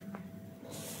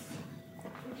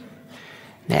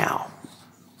Now,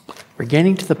 we're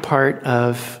getting to the part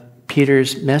of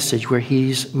Peter's message where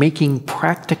he's making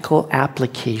practical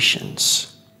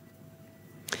applications.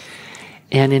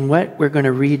 And in what we're going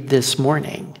to read this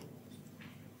morning,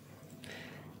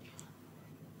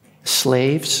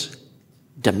 slaves,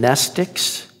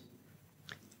 domestics,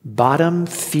 bottom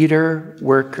feeder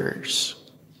workers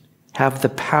have the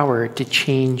power to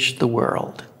change the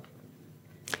world.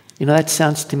 You know, that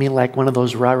sounds to me like one of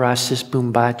those rah-rah sis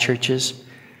boom bah churches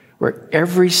where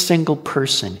every single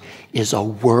person is a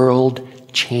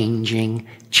world-changing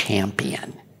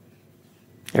champion.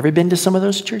 Ever been to some of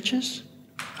those churches?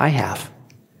 I have.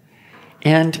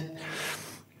 And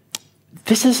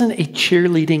this isn't a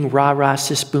cheerleading rah-rah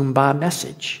sis boom bah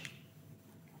message,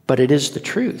 but it is the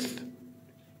truth.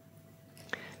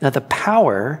 Now, the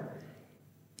power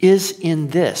is in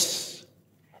this,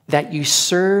 that you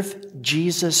serve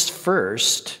Jesus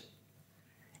first,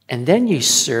 and then you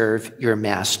serve your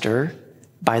master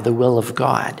by the will of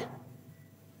God.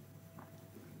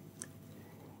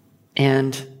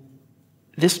 And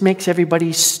this makes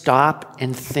everybody stop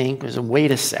and think,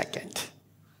 wait a second.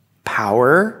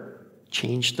 Power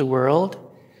changed the world?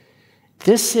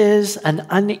 This is an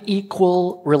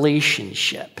unequal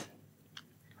relationship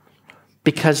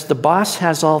because the boss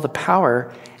has all the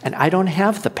power and I don't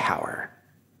have the power.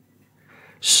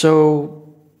 So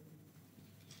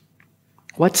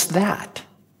what's that?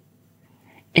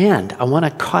 And I want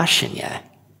to caution you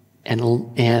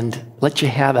and let you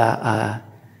have a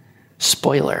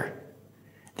spoiler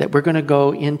that we're going to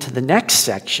go into the next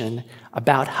section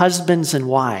about husbands and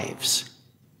wives.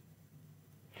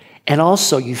 And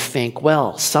also you think,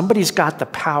 well, somebody's got the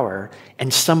power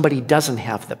and somebody doesn't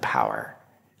have the power.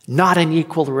 Not an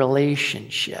equal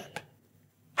relationship.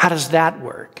 How does that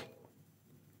work?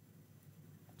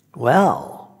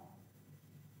 Well,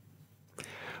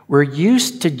 we're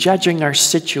used to judging our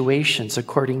situations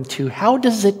according to how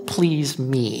does it please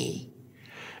me?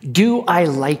 Do I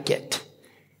like it?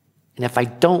 And if I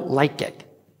don't like it,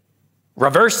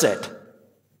 reverse it.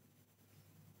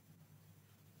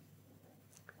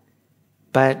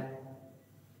 But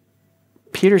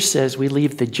Peter says we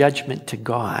leave the judgment to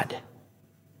God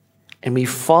and we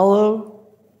follow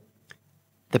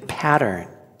the pattern,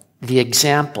 the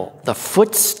example, the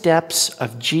footsteps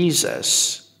of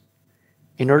Jesus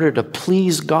in order to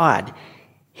please God.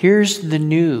 Here's the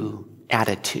new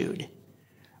attitude.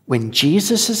 When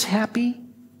Jesus is happy,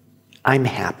 I'm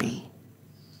happy.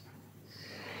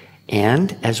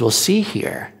 And as we'll see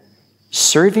here,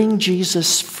 serving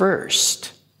Jesus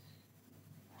first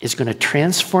is going to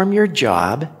transform your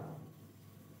job,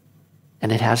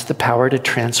 and it has the power to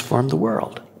transform the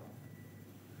world.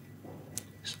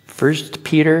 1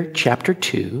 Peter chapter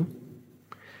 2,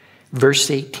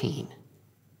 verse 18.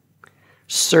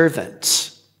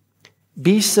 Servants,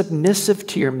 be submissive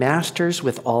to your masters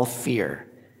with all fear,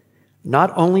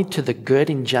 not only to the good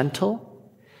and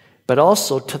gentle, but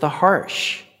also to the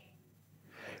harsh.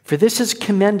 For this is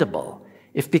commendable,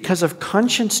 if because of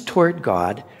conscience toward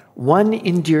God, one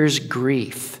endures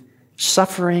grief,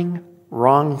 suffering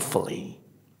wrongfully.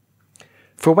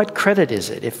 For what credit is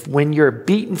it if when you're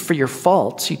beaten for your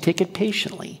faults, you take it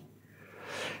patiently?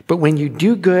 But when you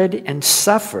do good and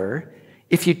suffer,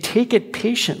 if you take it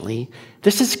patiently,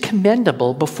 this is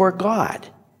commendable before God.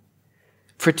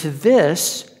 For to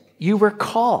this you were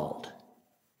called,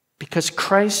 because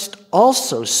Christ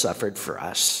also suffered for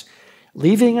us,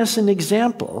 leaving us an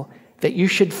example that you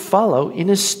should follow in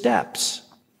his steps,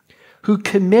 who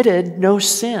committed no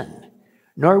sin,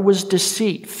 nor was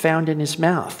deceit found in his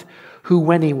mouth, who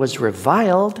when he was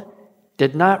reviled,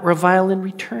 did not revile in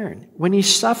return. When he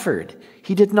suffered,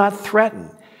 he did not threaten,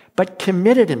 but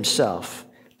committed himself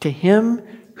to him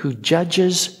who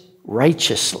judges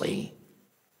righteously,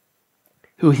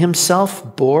 who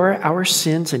himself bore our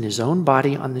sins in his own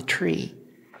body on the tree,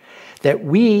 that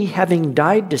we, having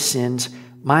died to sins,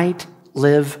 might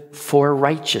live for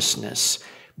righteousness,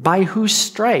 by whose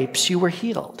stripes you were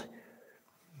healed.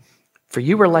 For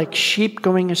you were like sheep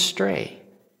going astray,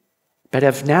 but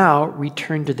have now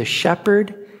returned to the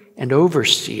shepherd and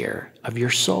overseer of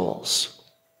your souls.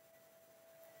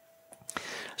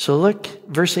 So look,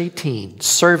 verse 18,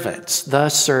 servants, the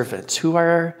servants. Who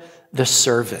are the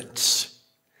servants?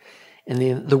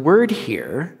 And the word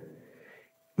here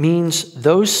means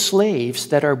those slaves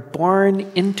that are born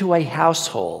into a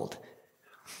household,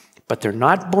 but they're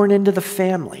not born into the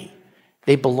family.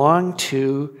 They belong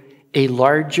to a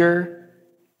larger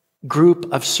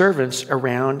group of servants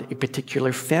around a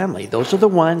particular family. Those are the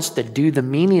ones that do the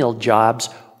menial jobs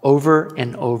over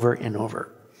and over and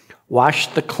over. Wash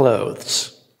the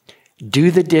clothes,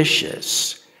 do the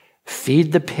dishes,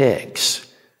 feed the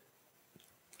pigs,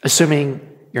 assuming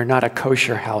you're not a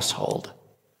kosher household.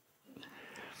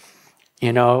 Do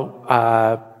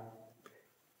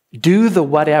the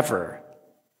whatever.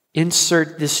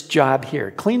 Insert this job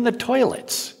here. Clean the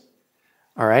toilets.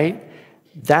 All right?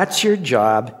 That's your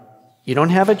job. You don't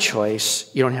have a choice.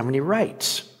 You don't have any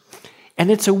rights.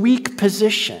 And it's a weak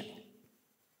position.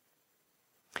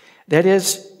 That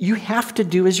is, you have to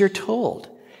do as you're told.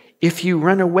 If you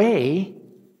run away,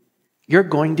 you're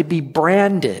going to be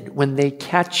branded when they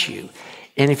catch you.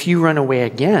 And if you run away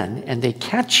again and they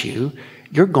catch you,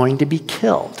 you're going to be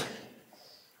killed.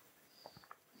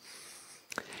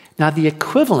 Now, the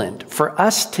equivalent for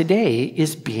us today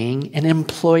is being an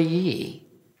employee.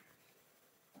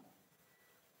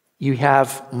 You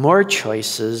have more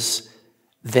choices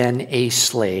than a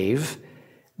slave,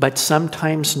 but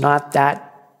sometimes not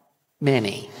that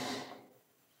many.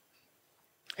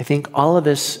 I think all of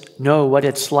us know what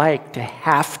it's like to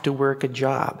have to work a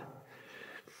job.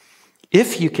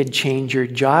 If you could change your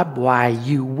job, why,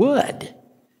 you would.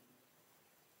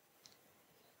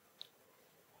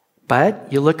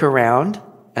 But you look around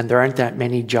and there aren't that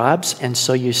many jobs, and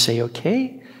so you say,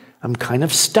 okay, I'm kind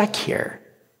of stuck here.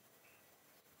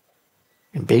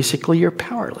 And basically you're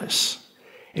powerless.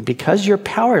 And because you're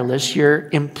powerless, your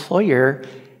employer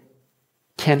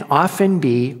can often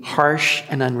be harsh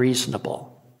and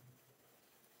unreasonable.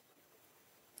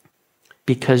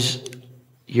 Because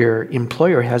your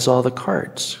employer has all the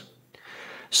cards.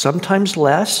 Sometimes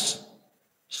less,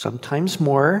 sometimes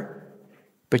more,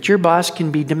 but your boss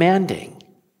can be demanding,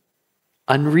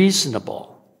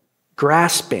 unreasonable,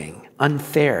 grasping,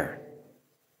 unfair.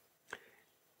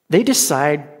 They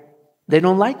decide they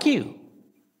don't like you.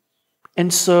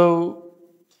 And so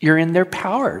you're in their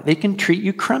power. They can treat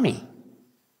you crummy.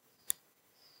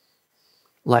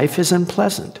 Life is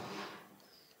unpleasant.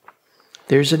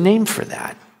 There's a name for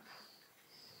that.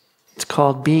 It's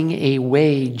called being a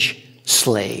wage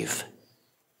slave.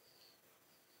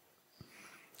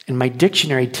 And my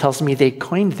dictionary tells me they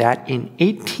coined that in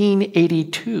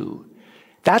 1882.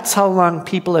 That's how long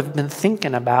people have been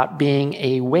thinking about being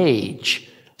a wage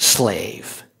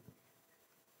slave.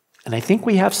 And I think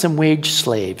we have some wage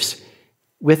slaves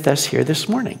with us here this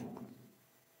morning.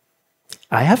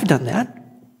 I have done that.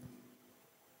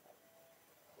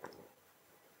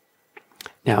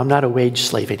 Now, I'm not a wage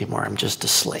slave anymore. I'm just a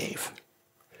slave.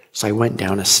 So I went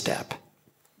down a step.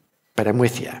 But I'm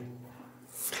with you.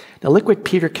 Now, look what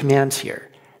Peter commands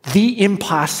here. The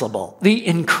impossible, the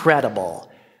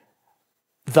incredible,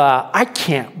 I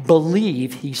can't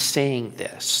believe he's saying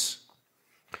this.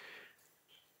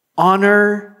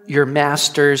 Honor your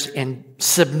masters and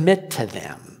submit to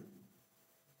them.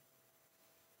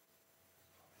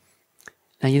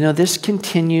 Now, this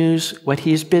continues what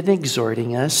he's been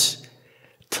exhorting us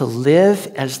to live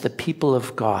as the people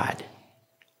of God.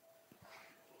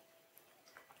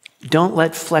 Don't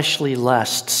let fleshly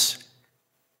lusts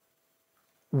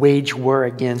wage war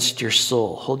against your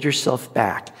soul. Hold yourself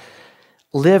back.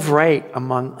 Live right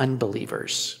among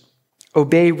unbelievers.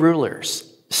 Obey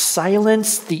rulers.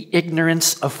 Silence the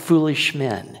ignorance of foolish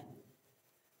men.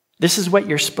 This is what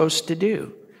you're supposed to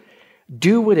do.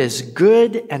 Do what is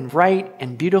good and right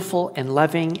and beautiful and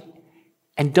loving,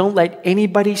 and don't let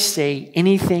anybody say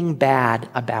anything bad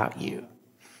about you.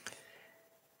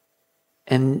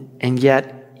 And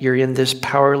yet, you're in this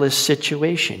powerless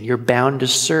situation. You're bound to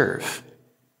serve.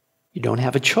 You don't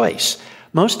have a choice.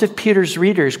 Most of Peter's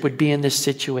readers would be in this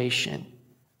situation.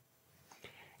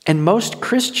 And most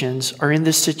Christians are in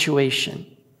this situation.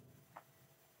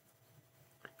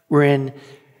 We're in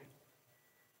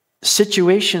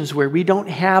situations where we don't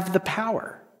have the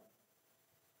power.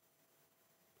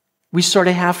 We sort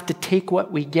of have to take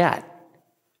what we get.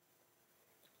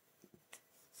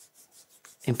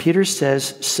 And Peter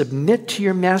says, submit to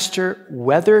your master,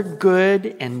 whether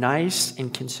good and nice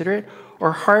and considerate,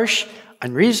 or harsh,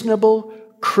 unreasonable,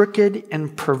 crooked,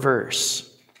 and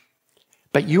perverse.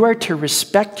 But you are to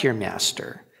respect your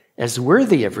master as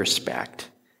worthy of respect,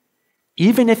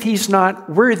 even if he's not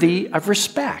worthy of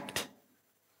respect.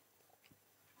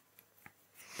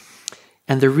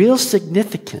 And the real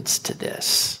significance to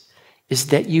this is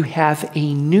that you have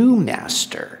a new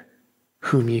master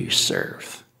whom you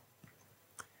serve.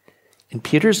 And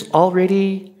Peter's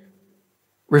already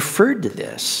referred to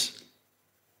this.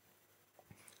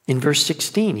 In verse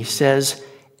 16, he says,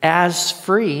 as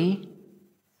free,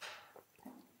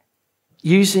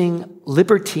 using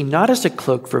liberty not as a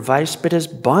cloak for vice, but as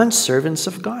bondservants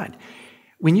of God.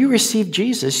 When you received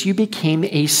Jesus, you became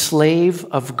a slave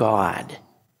of God.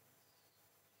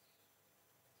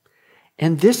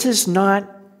 And this is not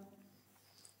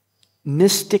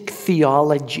mystic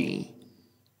theology.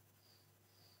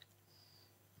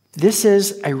 This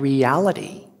is a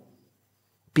reality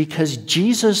because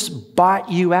Jesus bought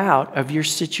you out of your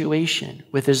situation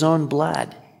with his own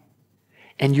blood.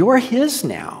 And you're his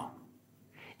now.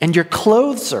 And your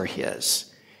clothes are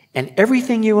his. And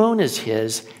everything you own is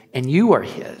his, and you are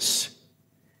his.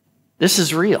 This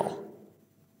is real.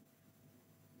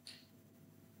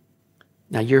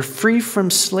 Now you're free from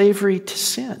slavery to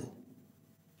sin.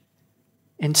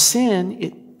 And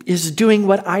sin is doing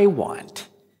what I want.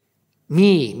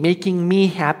 Me, making me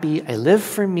happy. I live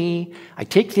for me. I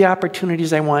take the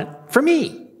opportunities I want for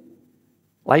me.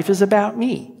 Life is about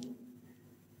me.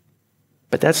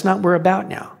 But that's not what we're about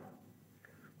now.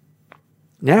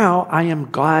 Now I am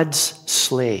God's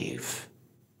slave.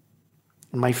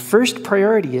 And my first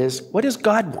priority is, what does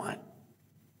God want?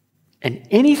 And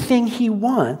anything he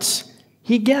wants,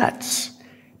 he gets.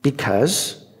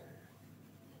 Because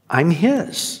I'm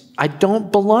his. I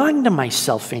don't belong to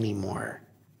myself anymore.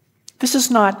 This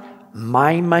is not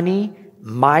my money,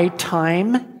 my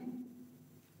time,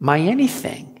 my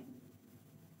anything.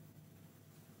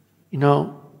 You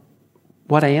know,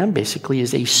 what I am basically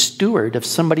is a steward of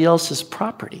somebody else's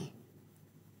property.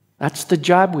 That's the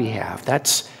job we have.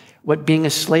 That's what being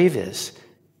a slave is.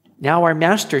 Now our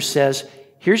master says,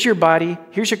 here's your body,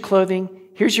 here's your clothing,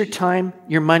 here's your time,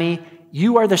 your money.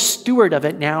 You are the steward of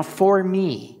it now for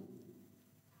me.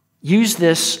 Use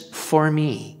this for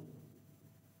me.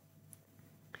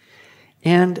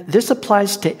 And this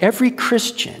applies to every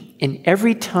Christian in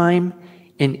every time,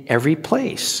 in every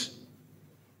place.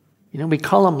 You know, we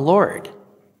call him Lord.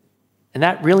 And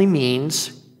that really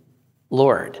means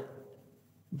Lord,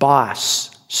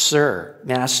 boss, sir,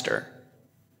 master.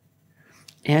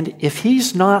 And if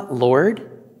he's not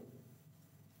Lord,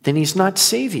 then he's not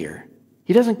Savior.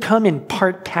 He doesn't come in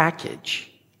part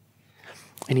package.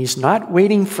 And he's not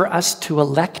waiting for us to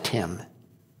elect him.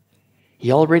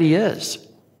 He already is.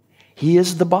 He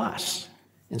is the boss.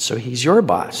 And so he's your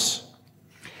boss.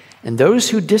 And those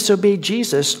who disobey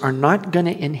Jesus are not going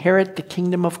to inherit the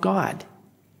kingdom of God.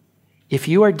 If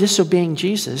you are disobeying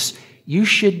Jesus, you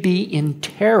should be in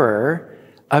terror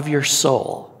of your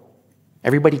soul.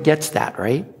 Everybody gets that,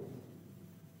 right?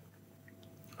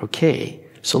 Okay,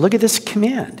 so look at this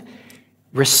command.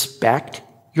 Respect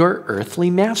your earthly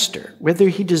master, whether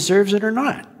he deserves it or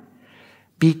not,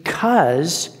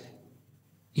 because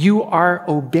you are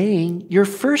obeying your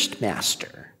first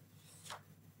master,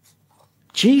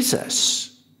 Jesus.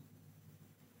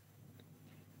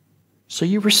 So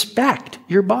you respect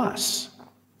your boss.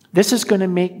 This is going to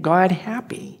make God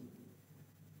happy.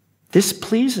 This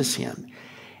pleases him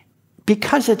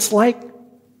because it's like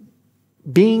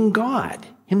being God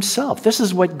himself. This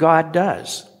is what God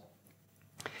does.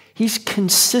 He's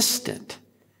consistent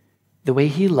the way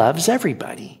he loves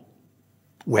everybody,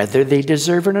 whether they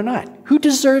deserve it or not. Who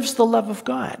deserves the love of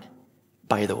God,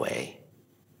 by the way?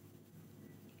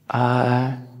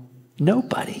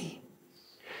 Nobody.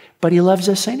 But he loves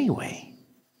us anyway.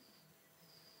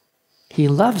 He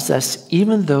loves us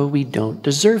even though we don't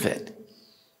deserve it.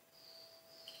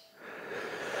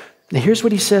 Now here's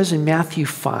what he says in Matthew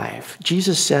 5.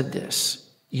 Jesus said this,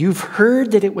 "You've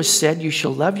heard that it was said, you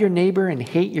shall love your neighbor and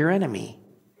hate your enemy.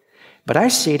 But I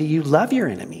say to you, love your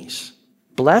enemies.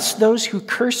 Bless those who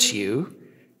curse you.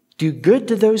 Do good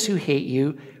to those who hate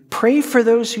you. Pray for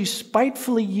those who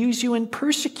spitefully use you and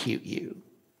persecute you,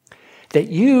 that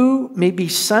you may be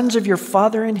sons of your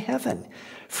Father in heaven.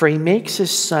 For he makes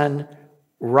his sun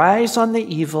rise on the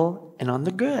evil and on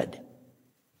the good.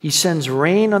 He sends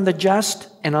rain on the just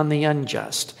and on the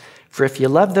unjust. For if you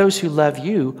love those who love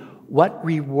you, what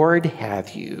reward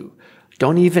have you?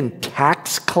 Don't even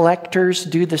tax collectors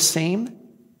do the same?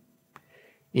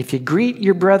 If you greet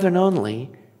your brethren only,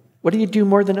 what do you do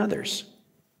more than others?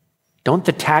 Don't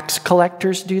the tax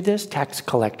collectors do this? Tax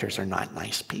collectors are not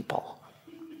nice people.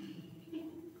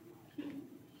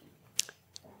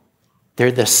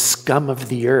 They're the scum of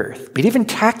the earth. But even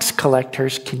tax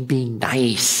collectors can be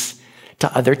nice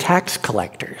to other tax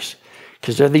collectors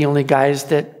because they're the only guys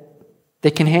that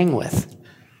they can hang with.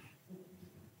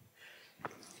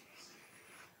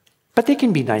 But they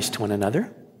can be nice to one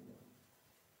another.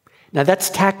 Now that's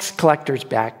tax collectors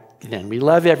back then. We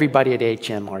love everybody at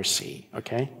HMRC,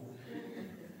 okay?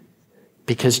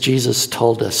 Because Jesus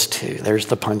told us to. There's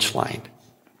the punchline.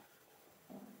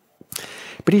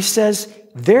 But he says,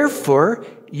 therefore,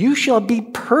 you shall be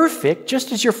perfect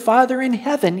just as your Father in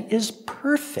heaven is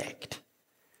perfect.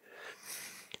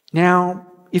 Now,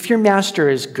 if your master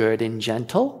is good and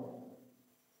gentle,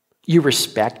 you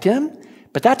respect him,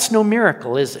 but that's no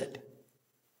miracle, is it?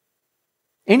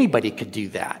 Anybody could do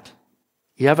that.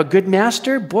 You have a good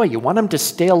master, boy, you want him to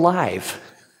stay alive.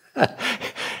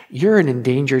 You're an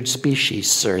endangered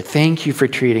species, sir. Thank you for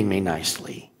treating me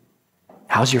nicely.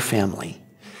 How's your family?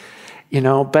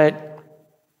 But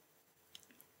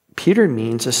Peter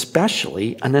means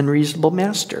especially an unreasonable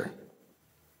master.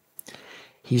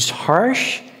 He's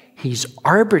harsh, he's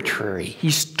arbitrary,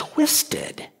 he's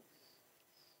twisted.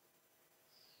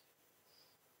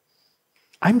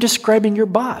 I'm describing your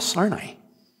boss, aren't I?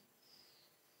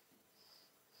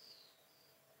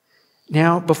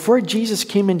 Now, before Jesus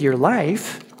came into your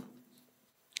life,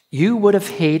 you would have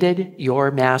hated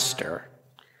your master.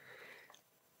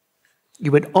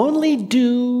 You would only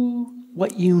do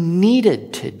what you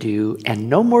needed to do and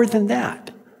no more than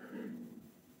that,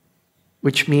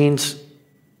 which means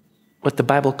what the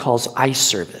Bible calls eye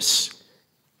service.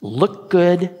 Look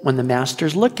good when the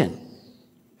master's looking,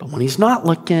 but when he's not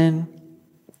looking,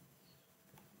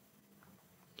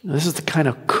 this is the kind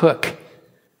of cook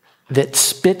that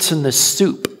spits in the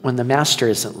soup when the master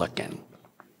isn't looking.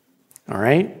 All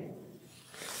right?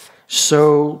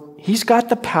 So he's got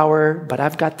the power, but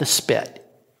I've got the spit.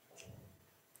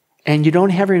 And you don't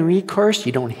have any recourse,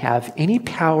 you don't have any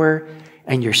power,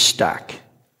 and you're stuck.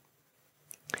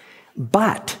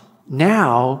 But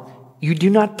now you do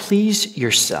not please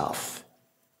yourself.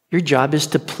 Your job is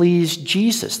to please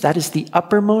Jesus. That is the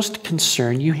uppermost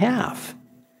concern you have.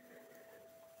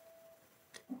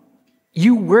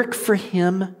 You work for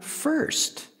him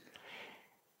first.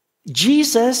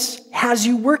 Jesus has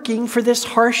you working for this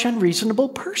harsh, unreasonable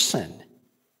person.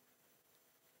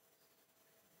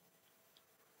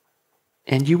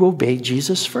 And you obey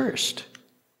Jesus first.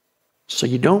 So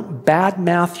you don't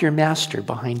badmouth your master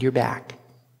behind your back.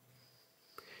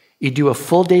 You do a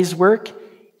full day's work,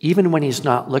 even when he's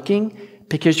not looking,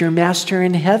 because your master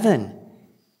in heaven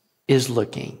is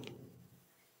looking.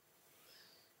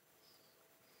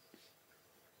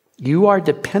 You are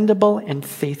dependable and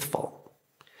faithful.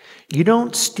 You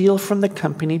don't steal from the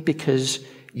company because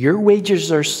your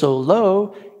wages are so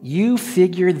low, you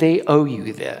figure they owe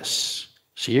you this.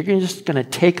 So you're just going to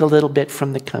take a little bit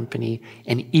from the company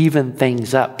and even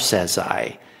things up, says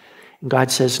I. And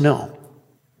God says, no,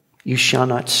 you shall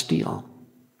not steal.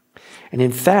 And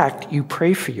in fact, you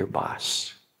pray for your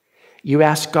boss. You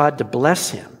ask God to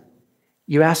bless him.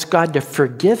 You ask God to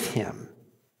forgive him.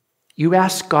 You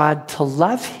ask God to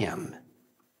love him.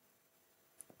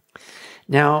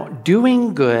 Now,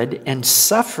 doing good and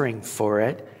suffering for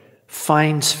it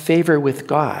finds favor with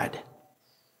God.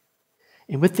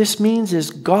 And what this means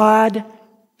is God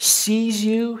sees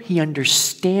you, he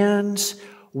understands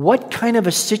what kind of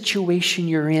a situation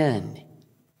you're in.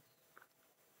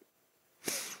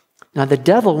 Now, the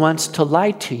devil wants to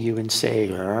lie to you and say,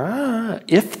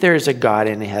 if there's a God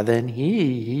in heaven,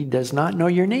 he does not know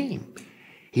your name.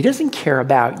 He doesn't care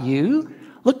about you.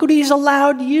 Look what he's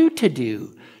allowed you to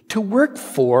do, to work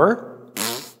for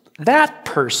that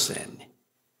person.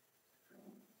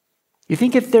 You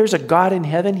think if there's a God in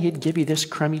heaven, he'd give you this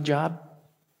crummy job?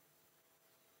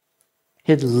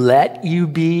 He'd let you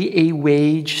be a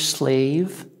wage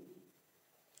slave?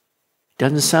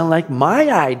 Doesn't sound like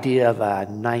my idea of a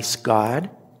nice God.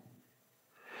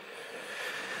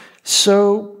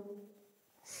 So,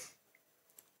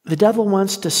 the devil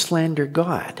wants to slander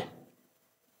God.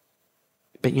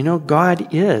 But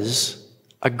God is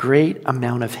a great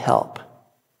amount of help.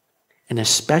 And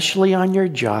especially on your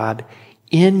job,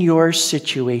 in your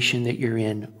situation that you're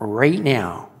in right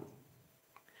now.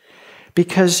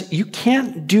 Because you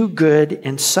can't do good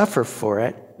and suffer for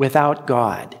it without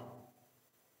God.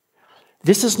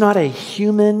 This is not a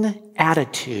human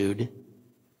attitude.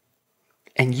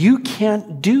 And you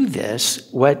can't do this,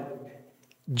 what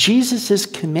Jesus is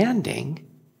commanding,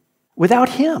 without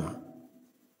him.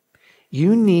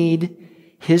 You need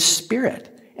his Spirit.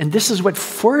 And this is what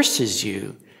forces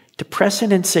you to press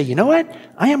in and say, you know what?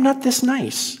 I am not this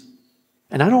nice.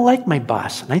 And I don't like my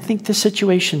boss. And I think this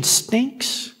situation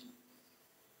stinks.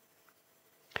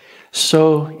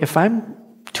 So if I'm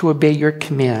to obey your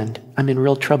command, I'm in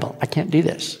real trouble. I can't do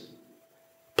this.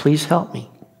 Please help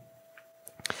me.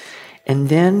 And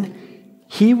then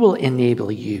he will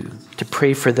enable you to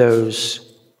pray for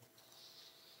those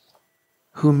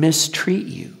who mistreat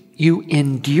you. You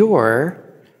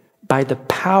endure by the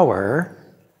power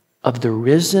of the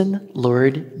risen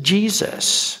Lord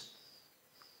Jesus.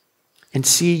 And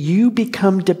see, you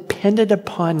become dependent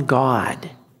upon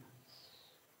God.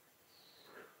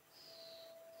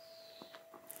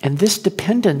 And this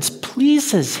dependence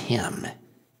pleases him.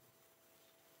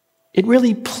 It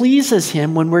really pleases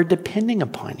him when we're depending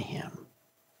upon him.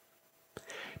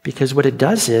 Because what it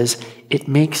does is, it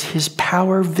makes his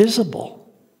power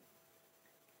visible.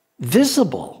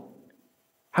 Visible.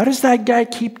 How does that guy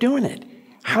keep doing it?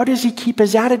 how does he keep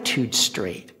his attitude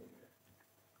straight?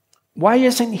 Why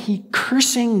isn't he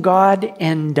cursing God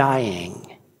and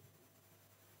dying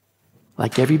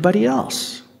like everybody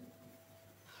else?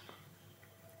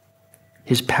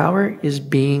 His power is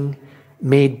being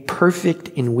made perfect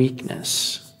in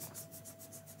weakness.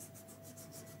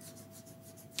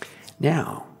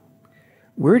 Now,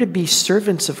 we're to be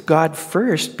servants of God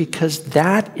first because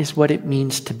that is what it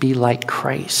means to be like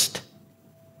Christ.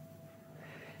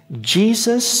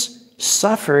 Jesus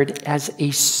suffered as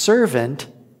a servant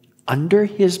under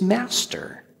his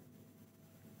master.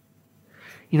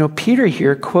 You know, Peter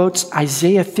here quotes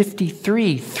Isaiah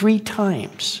 53 3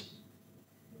 times.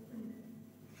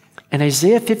 And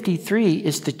Isaiah 53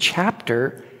 is the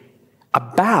chapter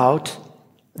about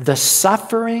the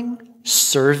suffering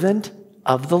servant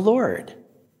of the Lord,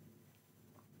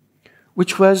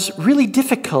 which was really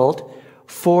difficult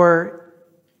for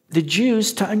the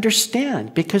Jews to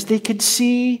understand because they could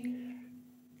see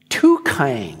two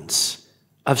kinds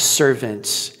of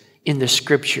servants in the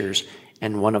scriptures.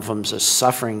 And one of them's a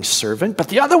suffering servant, but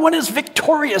the other one is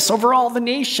victorious over all the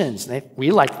nations.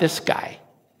 We like this guy.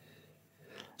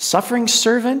 Suffering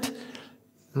servant?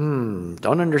 Don't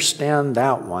understand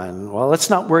that one. Well, let's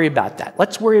not worry about that.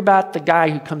 Let's worry about the guy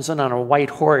who comes in on a white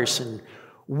horse and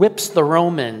whips the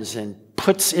Romans and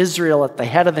puts Israel at the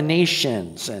head of the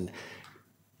nations. And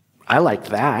I like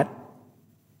that.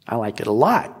 I like it a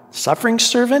lot. Suffering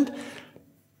servant?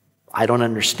 I don't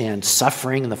understand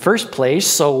suffering in the first place,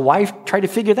 so why try to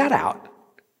figure that out?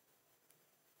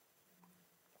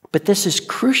 But this is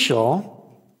crucial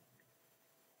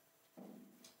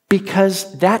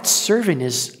because that servant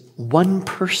is one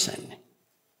person.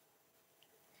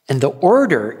 And the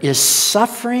order is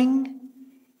suffering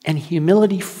and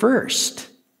humility first,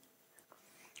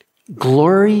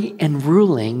 glory and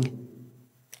ruling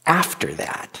after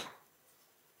that.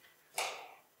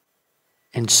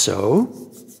 And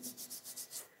so,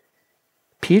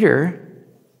 Peter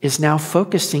is now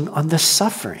focusing on the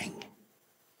suffering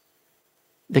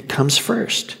that comes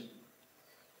first.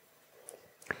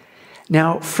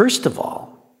 Now, first of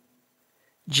all,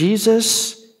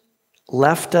 Jesus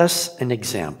left us an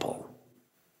example.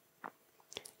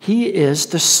 He is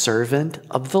the servant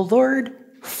of the Lord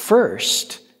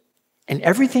first. And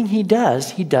everything he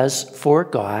does for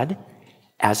God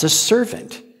as a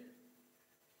servant.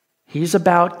 He's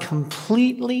about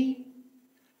completely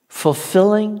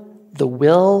fulfilling the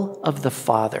will of the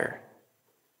Father.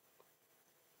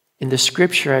 In the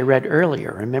scripture I read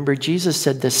earlier, remember Jesus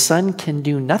said the Son can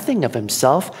do nothing of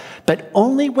himself, but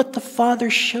only what the Father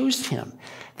shows him.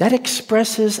 That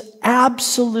expresses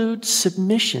absolute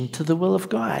submission to the will of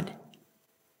God.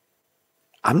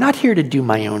 I'm not here to do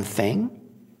my own thing,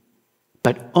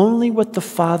 but only what the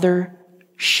Father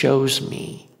shows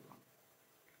me.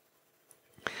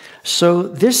 So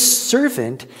this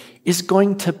servant is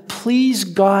going to please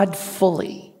God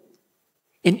fully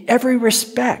in every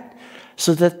respect,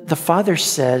 so that the Father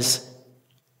says,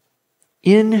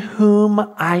 in whom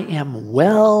I am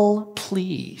well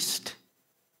pleased.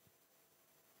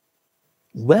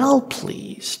 Well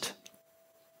pleased.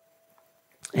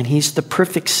 And he's the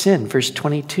perfect sin, verse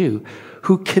 22,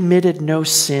 who committed no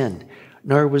sin,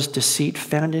 nor was deceit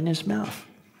found in his mouth.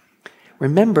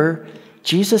 Remember,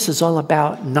 Jesus is all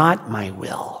about not my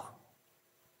will,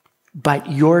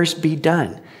 but yours be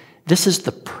done. This is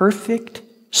the perfect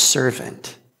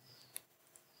servant.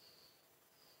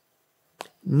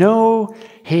 No,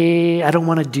 hey, I don't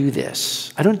want to do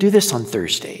this. I don't do this on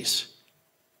Thursdays.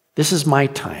 This is my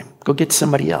time. Go get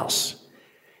somebody else.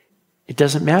 It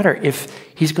doesn't matter if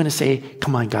he's going to say,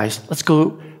 come on, guys, let's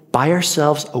go buy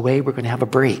ourselves away. We're going to have a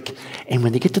break. And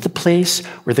when they get to the place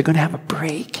where they're going to have a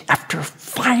break,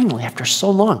 after so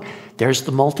long, there's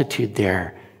the multitude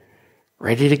there,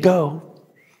 ready to go.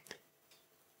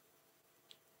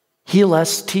 Heal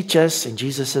us, teach us. And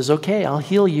Jesus says, okay, I'll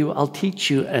heal you, I'll teach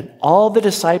you. And all the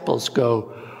disciples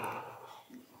go,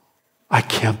 I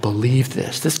can't believe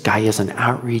this. This guy is an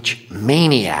outreach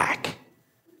maniac.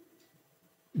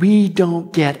 We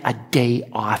don't get a day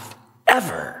off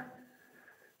ever.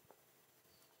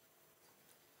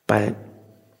 But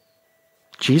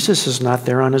Jesus is not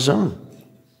there on his own.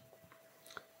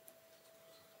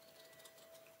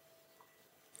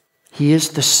 He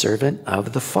is the servant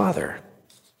of the Father.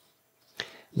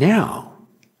 Now,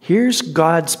 here's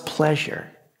God's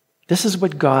pleasure. This is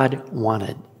what God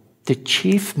wanted. The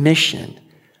chief mission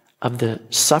of the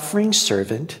suffering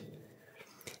servant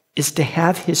is to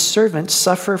have his servant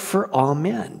suffer for all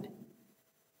men.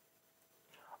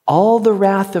 All the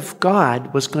wrath of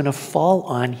God was going to fall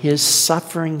on his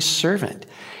suffering servant.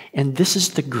 And this is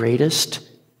the greatest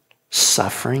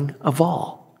suffering of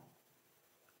all.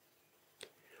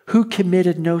 Who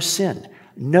committed no sin,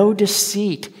 no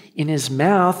deceit in his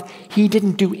mouth. He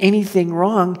didn't do anything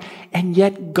wrong, and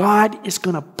yet God is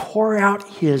going to pour out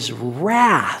his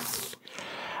wrath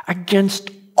against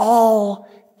all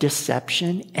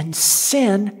deception and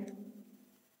sin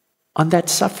on that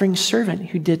suffering servant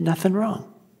who did nothing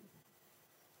wrong.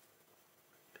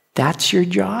 That's your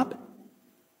job?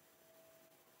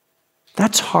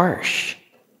 That's harsh.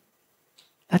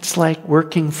 That's like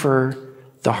working for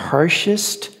the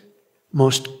harshest,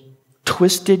 most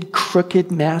twisted,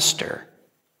 crooked master.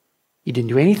 You didn't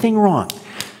do anything wrong,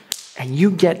 and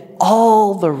you get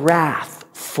all the wrath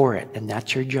for it, and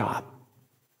that's your job.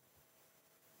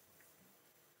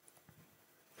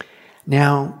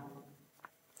 Now,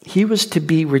 he was to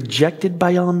be rejected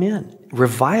by all men,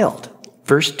 reviled.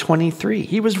 Verse 23,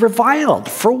 he was reviled.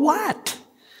 For what?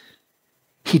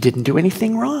 He didn't do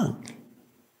anything wrong.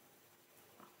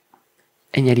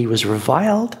 And yet he was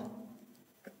reviled.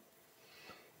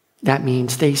 That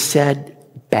means they said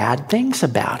bad things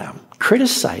about him,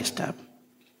 criticized him.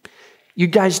 You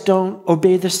guys don't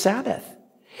obey the Sabbath.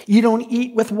 You don't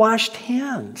eat with washed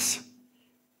hands.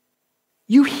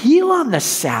 You heal on the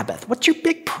Sabbath. What's your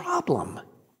big problem?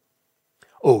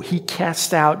 Oh, he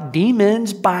casts out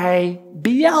demons by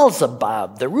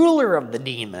Beelzebub, the ruler of the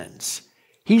demons.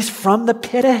 He's from the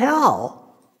pit of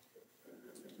hell.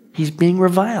 He's being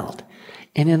reviled.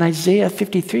 And in Isaiah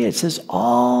 53, it says,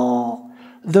 all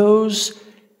those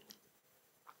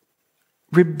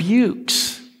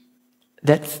rebukes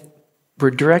that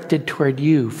were directed toward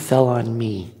you fell on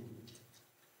me.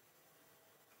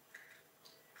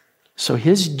 So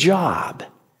his job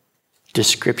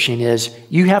description is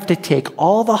you have to take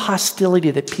all the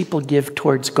hostility that people give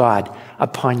towards God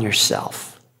upon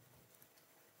yourself.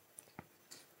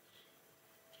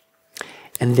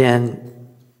 And then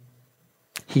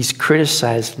he's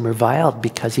criticized and reviled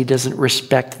because he doesn't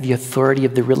respect the authority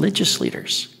of the religious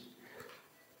leaders.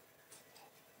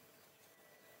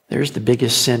 There's the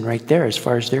biggest sin right there as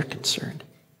far as they're concerned.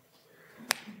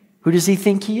 Who does he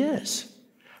think he is?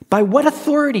 By what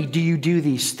authority do you do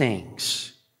these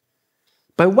things?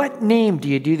 By what name do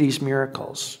you do these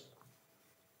miracles?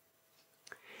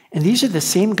 And these are the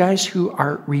same guys who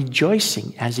are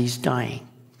rejoicing as he's dying.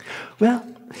 Well,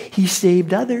 he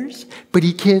saved others, but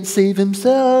he can't save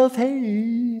himself.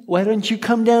 Hey, why don't you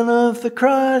come down off the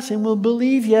cross and we'll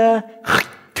believe you?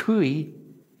 Tui.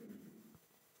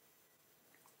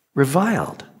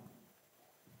 Reviled.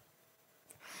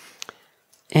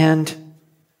 And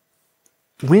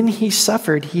when he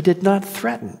suffered, he did not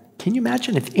threaten. Can you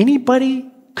imagine if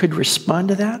anybody could respond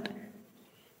to that?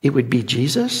 It would be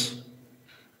Jesus.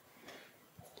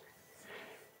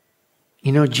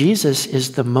 You know, Jesus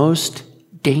is the most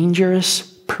dangerous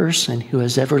person who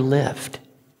has ever lived.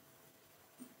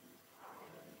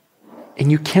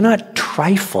 And you cannot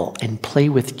trifle and play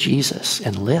with Jesus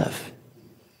and live.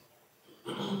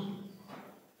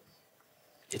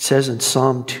 It says in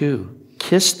Psalm 2,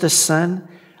 kiss the Son,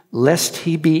 lest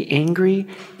he be angry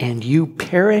and you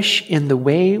perish in the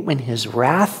way when his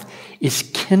wrath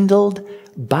is kindled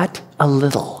but a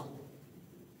little.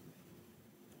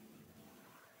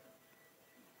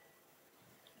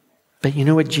 But you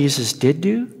know what Jesus did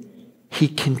do? He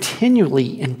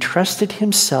continually entrusted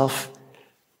himself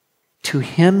to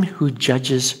him who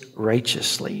judges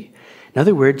righteously. In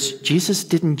other words, Jesus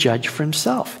didn't judge for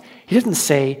himself. He didn't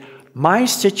say, my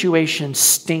situation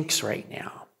stinks right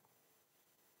now.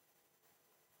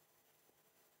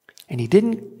 And he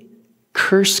didn't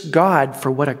curse God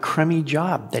for what a crummy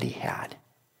job that he had.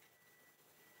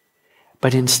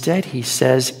 But instead he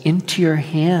says, into your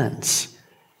hands,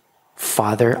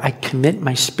 Father, I commit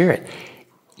my spirit.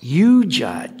 You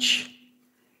judge.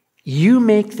 You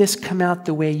make this come out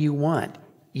the way you want.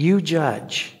 You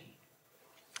judge.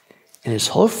 And his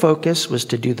whole focus was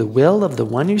to do the will of the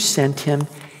one who sent him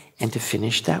and to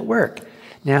finish that work.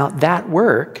 Now, that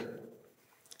work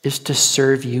is to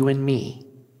serve you and me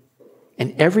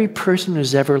and every person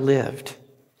who's ever lived.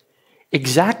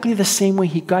 Exactly the same way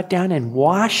he got down and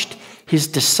washed his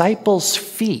disciples'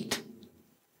 feet.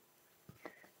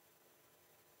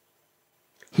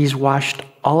 He's washed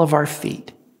all of our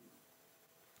feet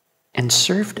and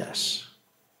served us.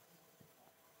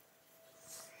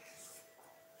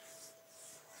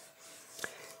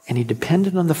 And he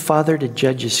depended on the Father to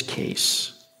judge his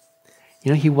case.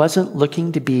 You know, he wasn't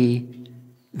looking to be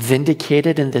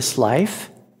vindicated in this life.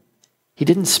 He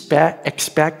didn't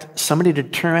expect somebody to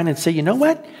turn around and say, you know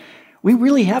what? We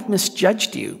really have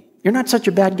misjudged you. You're not such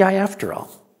a bad guy after all.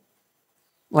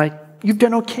 Like, you've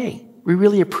done okay. We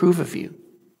really approve of you.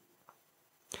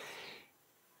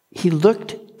 He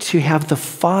looked to have the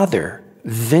Father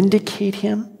vindicate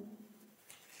him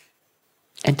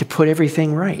and to put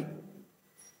everything right.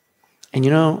 And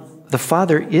you know, the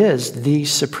Father is the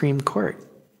Supreme Court.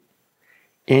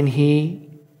 And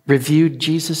he reviewed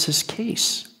Jesus'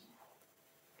 case.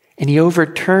 And he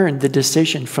overturned the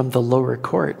decision from the lower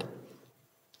court.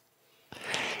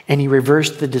 And he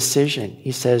reversed the decision.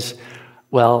 He says,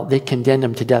 well, they condemned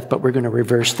him to death, but we're going to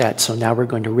reverse that, so now we're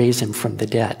going to raise him from the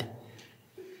dead.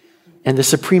 And the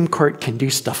Supreme Court can do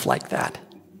stuff like that.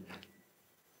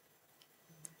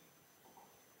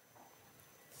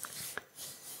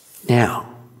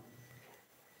 Now,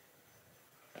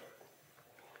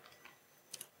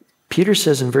 Peter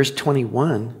says in verse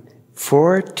 21,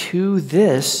 for to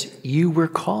this you were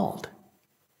called.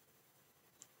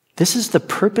 This is the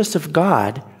purpose of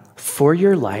God for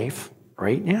your life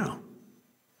right now.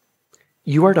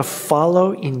 You are to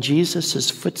follow in Jesus'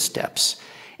 footsteps.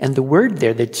 And the word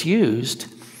there that's used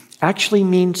actually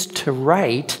means to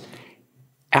write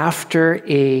after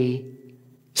a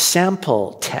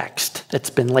sample text that's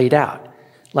been laid out,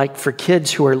 like for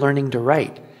kids who are learning to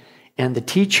write. And the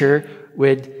teacher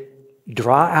would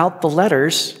draw out the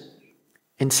letters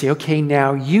and say, okay,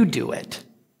 now you do it.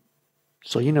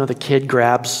 So, you know, the kid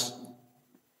grabs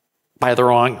by the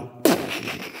wrong.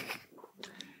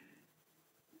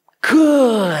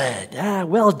 Good.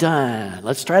 Well done.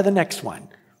 Let's try the next one.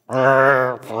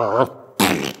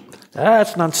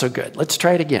 That's not so good. Let's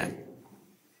try it again.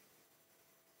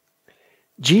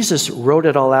 Jesus wrote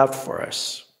it all out for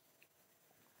us.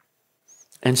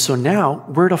 And so now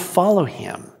we're to follow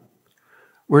him.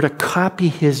 We're to copy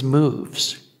his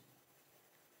moves.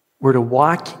 We're to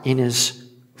walk in his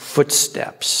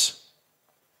footsteps.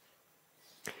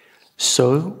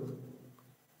 So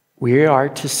we are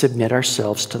to submit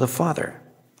ourselves to the Father.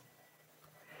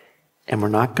 And we're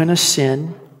not going to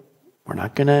sin. We're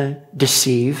not going to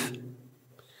deceive.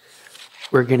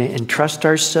 We're going to entrust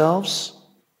ourselves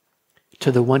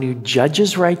to the one who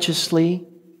judges righteously.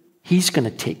 He's going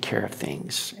to take care of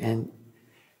things. And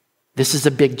this is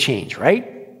a big change,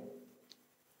 right?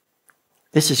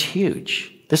 This is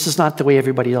huge. This is not the way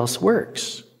everybody else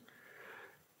works.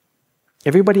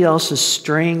 Everybody else is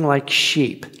straying like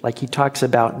sheep, like he talks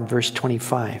about in verse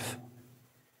 25.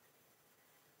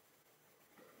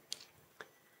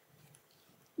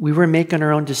 We were making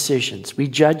our own decisions. We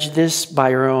judge this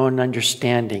by our own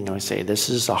understanding. I say, this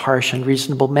is a harsh,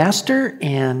 unreasonable master,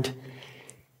 and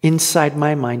inside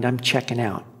my mind, I'm checking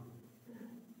out.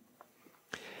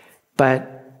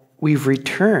 But we've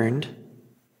returned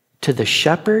to the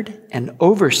shepherd and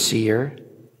overseer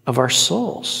of our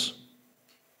souls.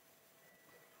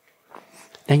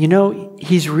 And you know,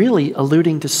 he's really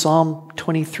alluding to Psalm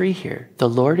 23 here. The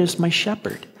Lord is my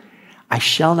shepherd. I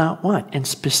shall not want. And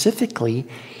specifically,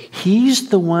 he's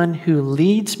the one who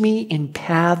leads me in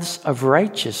paths of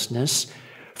righteousness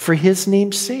for his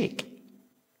name's sake.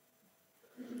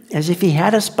 As if he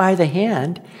had us by the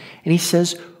hand, and he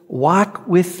says, walk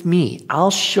with me.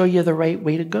 I'll show you the right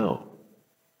way to go.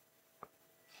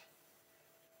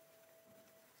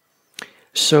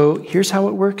 So here's how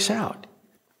it works out.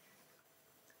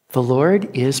 The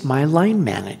Lord is my line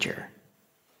manager.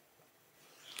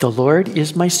 The Lord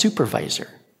is my supervisor.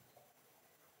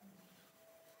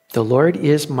 The Lord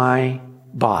is my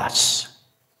boss.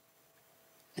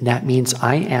 And that means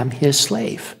I am his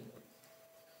slave.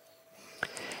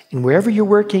 And wherever you're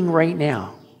working right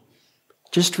now,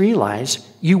 just realize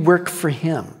you work for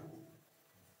him.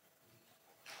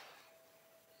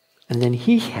 And then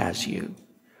he has you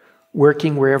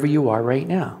working wherever you are right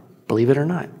now, believe it or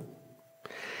not.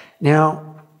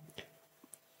 Now,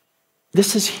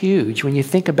 this is huge when you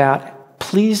think about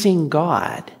pleasing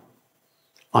God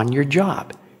on your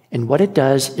job. And what it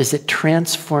does is it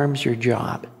transforms your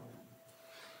job,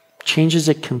 changes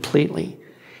it completely.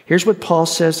 Here's what Paul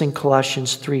says in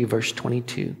Colossians 3, verse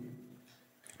 22.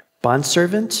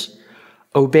 Bondservants,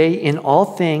 obey in all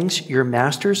things your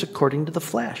masters according to the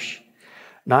flesh,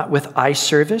 not with eye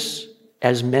service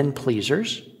as men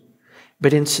pleasers,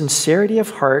 but in sincerity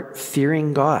of heart,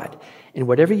 fearing God. And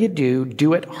whatever you do,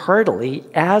 do it heartily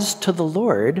as to the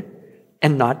Lord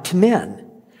and not to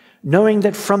men, knowing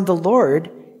that from the Lord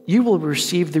you will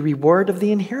receive the reward of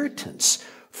the inheritance,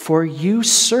 for you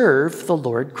serve the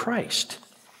Lord Christ.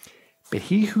 But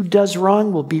he who does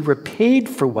wrong will be repaid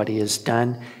for what he has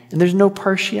done, and there's no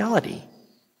partiality.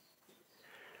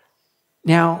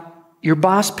 Now, your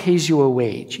boss pays you a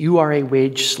wage. You are a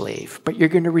wage slave, but you're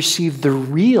going to receive the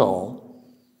real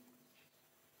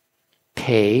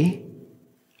pay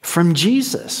from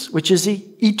Jesus, which is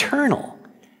eternal.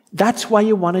 That's why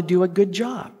you want to do a good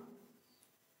job.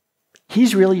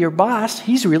 He's really your boss.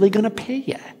 He's really going to pay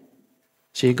you.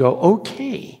 So you go,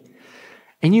 okay.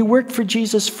 And you work for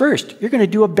Jesus first. You're going to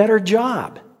do a better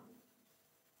job.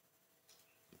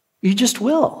 You just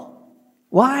will.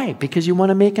 Why? Because you want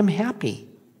to make him happy.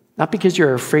 Not because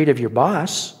you're afraid of your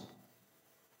boss.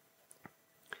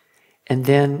 And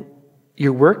then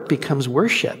your work becomes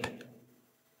worship.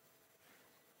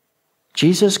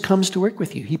 Jesus comes to work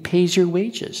with you. He pays your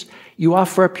wages. You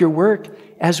offer up your work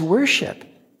as worship.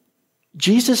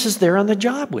 Jesus is there on the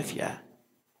job with you.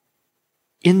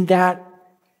 In that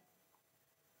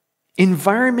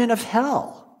environment of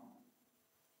hell.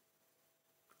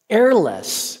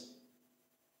 Airless.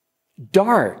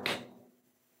 Dark.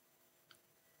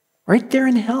 Right there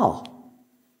in hell.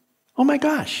 Oh my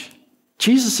gosh.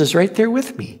 Jesus is right there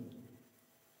with me.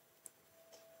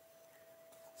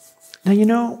 Now, you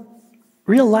know,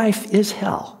 real life is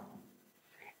hell.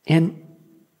 And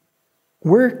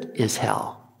work is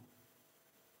hell.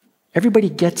 Everybody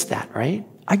gets that, right?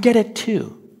 I get it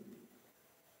too.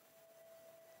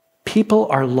 People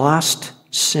are lost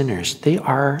sinners. They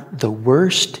are the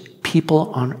worst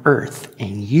people on earth,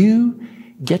 and you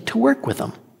get to work with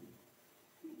them.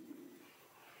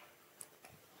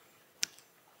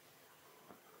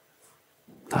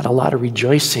 Not a lot of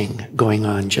rejoicing going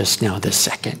on just now this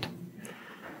second.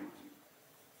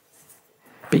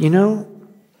 But you know,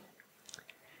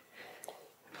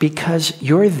 because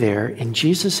you're there and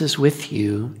Jesus is with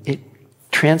you, it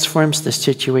transforms the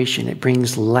situation. It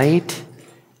brings light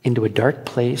into a dark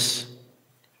place.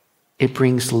 It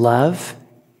brings love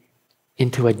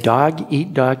into a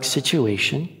dog-eat-dog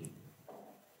situation.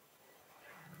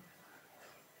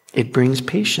 It brings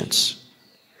patience.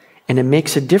 And it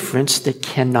makes a difference that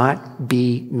cannot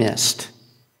be missed.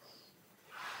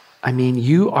 I mean,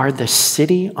 you are the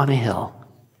city on a hill.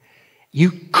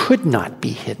 You could not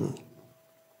be hidden.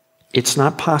 It's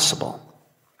not possible.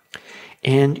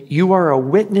 And you are a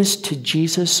witness to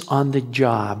Jesus on the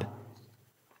job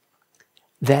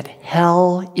that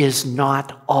hell is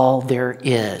not all there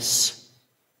is.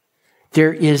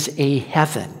 There is a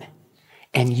heaven,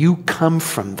 and you come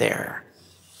from there.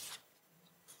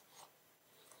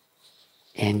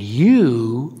 And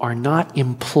you are not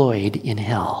employed in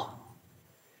hell.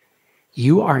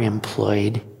 You are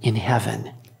employed in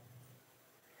heaven.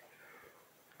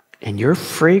 And your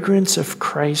fragrance of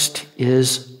Christ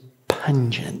is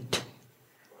pungent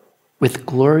with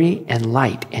glory and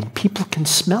light, and people can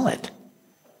smell it.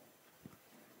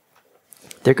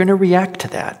 They're going to react to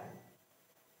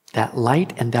that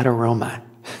light and that aroma.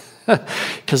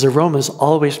 Because aromas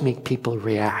always make people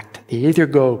react. They either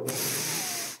go,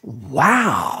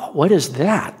 wow, what is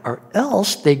that? Or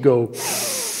else they go,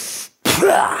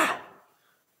 pah.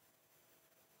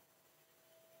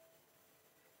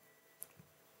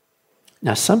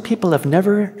 Now, some people have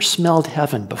never smelled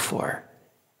heaven before,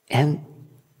 and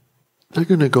they're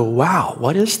going to go, wow,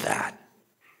 what is that?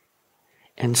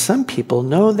 And some people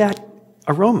know that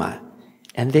aroma,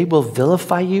 and they will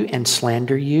vilify you and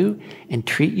slander you and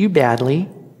treat you badly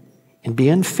and be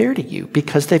unfair to you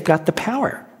because they've got the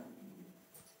power.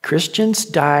 Christians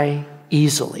die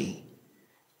easily.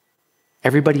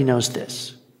 Everybody knows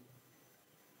this.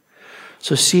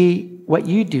 So see, what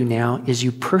you do now is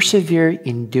you persevere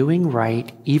in doing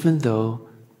right even though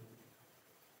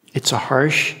it's a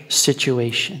harsh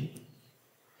situation.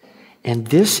 And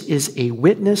this is a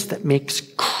witness that makes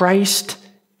Christ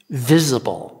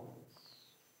visible.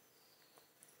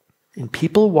 And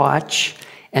people watch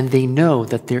and they know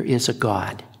that there is a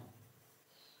God.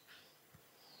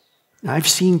 Now, I've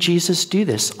seen Jesus do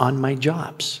this on my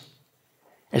jobs.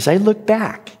 As I look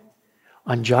back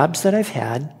on jobs that I've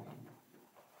had,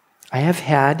 I have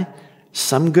had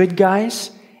some good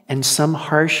guys and some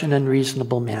harsh and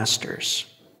unreasonable masters.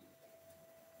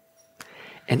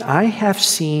 And I have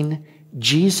seen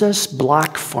Jesus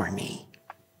block for me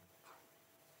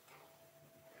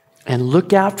and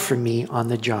look out for me on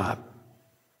the job.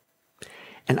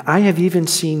 And I have even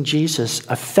seen Jesus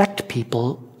affect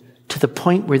people to the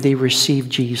point where they receive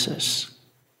Jesus.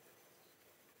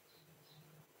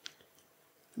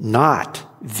 Not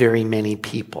very many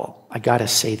people, I gotta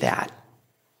say that.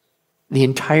 The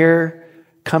entire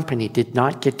company did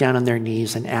not get down on their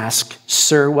knees and ask,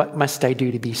 "Sir, what must I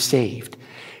do to be saved?"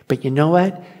 But you know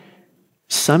what?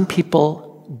 Some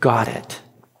people got it.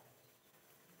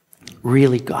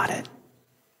 Really got it.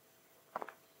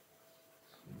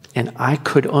 And I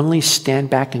could only stand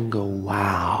back and go,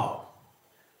 wow.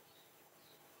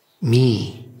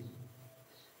 Me.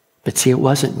 But see, it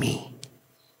wasn't me.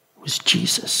 It was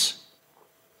Jesus.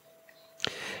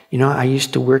 You know, I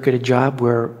used to work at a job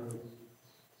where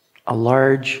a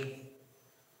large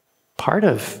part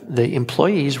of the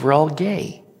employees were all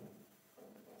gay.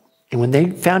 And when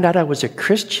they found out I was a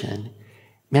Christian,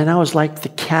 man, I was like the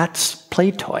cat's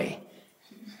play toy.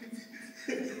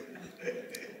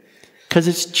 Because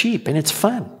it's cheap and it's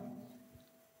fun.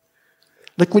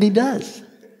 Look what he does.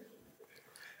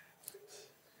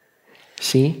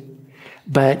 See?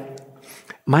 But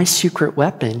my secret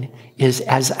weapon is,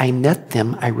 as I met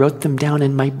them, I wrote them down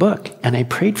in my book and I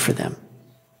prayed for them.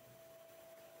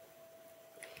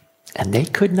 And they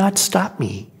could not stop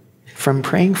me from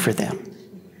praying for them.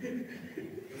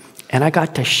 And I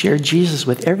got to share Jesus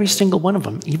with every single one of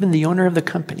them, even the owner of the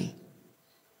company.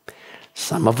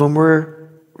 Some of them were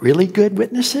really good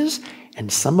witnesses,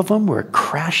 and some of them were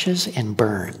crashes and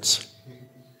burns.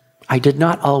 I did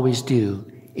not always do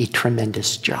a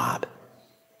tremendous job.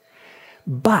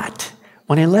 But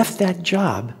when I left that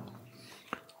job,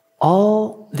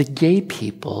 all the gay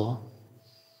people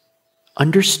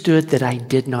understood that I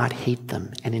did not hate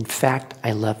them, and in fact,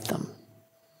 I loved them.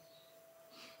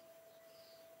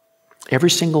 Every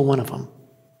single one of them.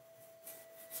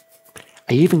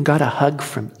 I even got a hug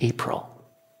from April.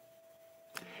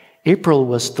 April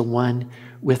was the one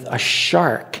with a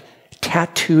shark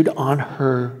tattooed on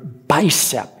her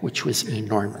bicep, which was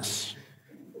enormous.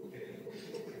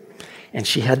 And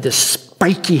she had this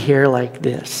spiky hair like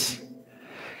this.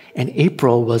 And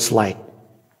April was like,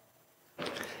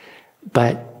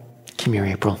 but come here,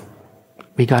 April.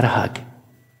 We got a hug.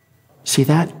 See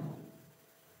that?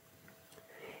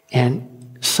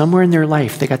 And somewhere in their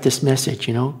life, they got this message,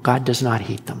 God does not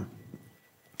hate them.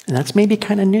 And that's maybe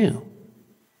kind of new.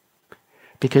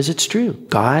 Because it's true.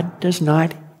 God does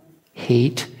not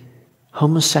hate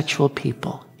homosexual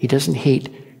people. He doesn't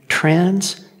hate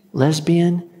trans,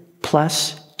 lesbian,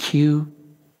 plus, Q.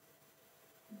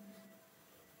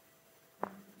 In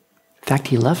fact,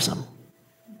 he loves them.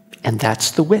 And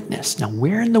that's the witness. Now,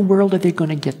 where in the world are they going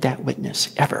to get that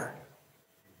witness ever?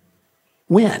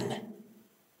 When?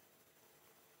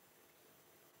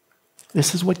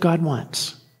 This is what God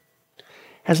wants.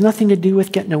 Has nothing to do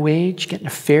with getting a wage, getting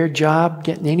a fair job,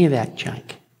 getting any of that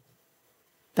junk.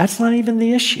 That's not even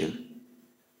the issue.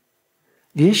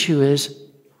 The issue is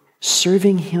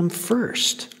serving him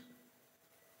first.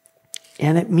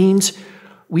 And it means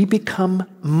we become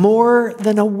more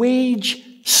than a wage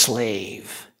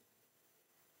slave.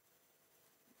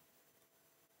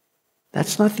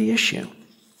 That's not the issue.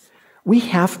 We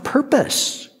have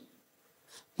purpose.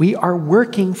 We are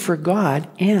working for God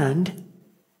and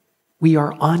we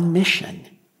are on mission.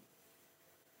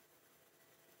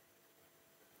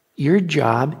 Your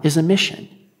job is a mission.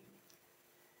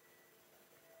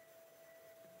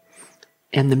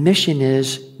 And the mission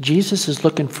is, Jesus is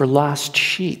looking for lost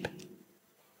sheep.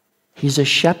 He's a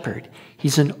shepherd.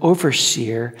 He's an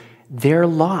overseer. They're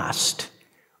lost.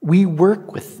 We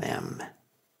work with them.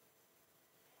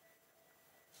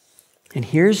 And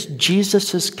here's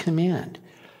Jesus' command.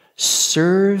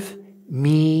 Serve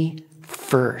me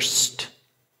first.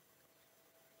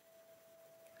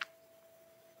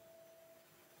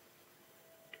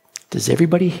 Does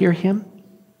everybody hear him?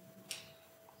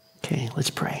 Okay, let's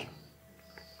pray.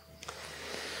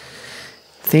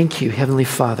 Thank you, Heavenly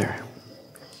Father,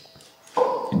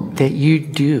 that you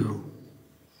do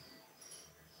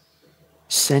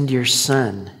send your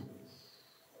Son.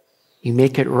 You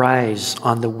make it rise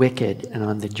on the wicked and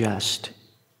on the just.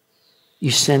 You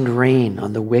send rain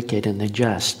on the wicked and the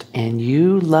just, and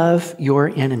you love your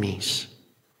enemies.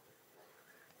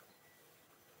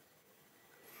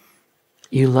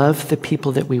 You love the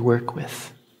people that we work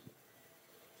with.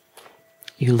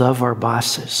 You love our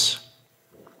bosses.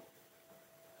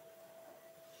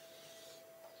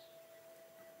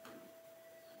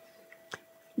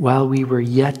 While we were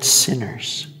yet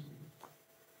sinners,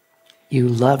 you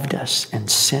loved us and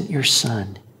sent your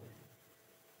Son.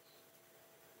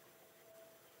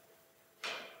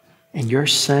 And your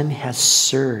Son has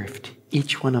served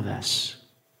each one of us.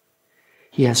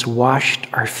 He has washed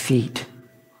our feet.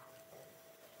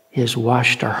 He has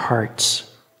washed our hearts.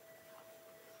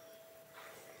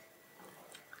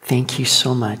 Thank you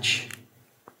so much.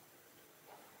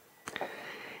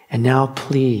 And now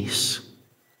please,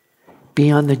 be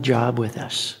on the job with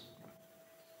us.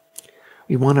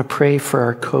 We want to pray for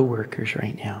our co-workers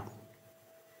right now.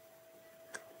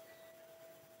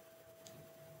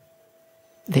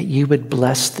 That you would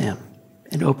bless them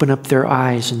and open up their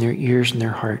eyes and their ears and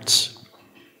their hearts.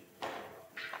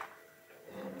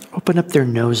 Open up their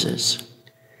noses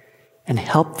and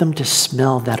help them to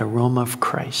smell that aroma of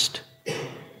Christ.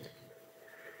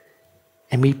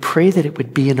 And we pray that it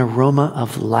would be an aroma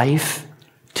of life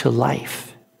to life.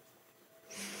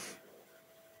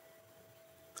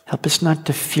 Help us not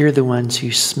to fear the ones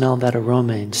who smell that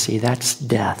aroma and say, that's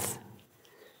death.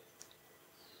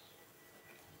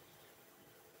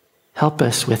 Help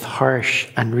us with harsh,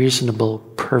 unreasonable,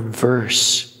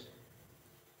 perverse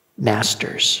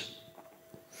masters.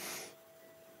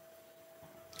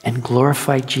 And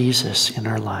glorify Jesus in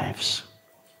our lives.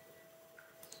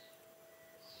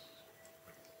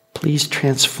 Please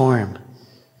transform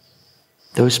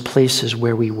those places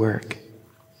where we work.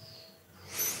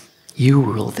 You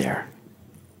rule there.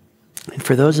 And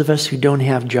for those of us who don't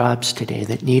have jobs today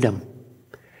that need them,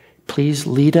 please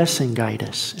lead us and guide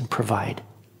us and provide.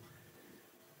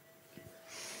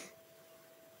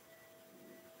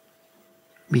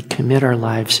 We commit our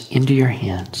lives into your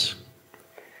hands.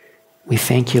 We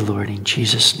thank you, Lord, in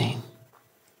Jesus' name.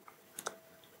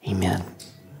 Amen.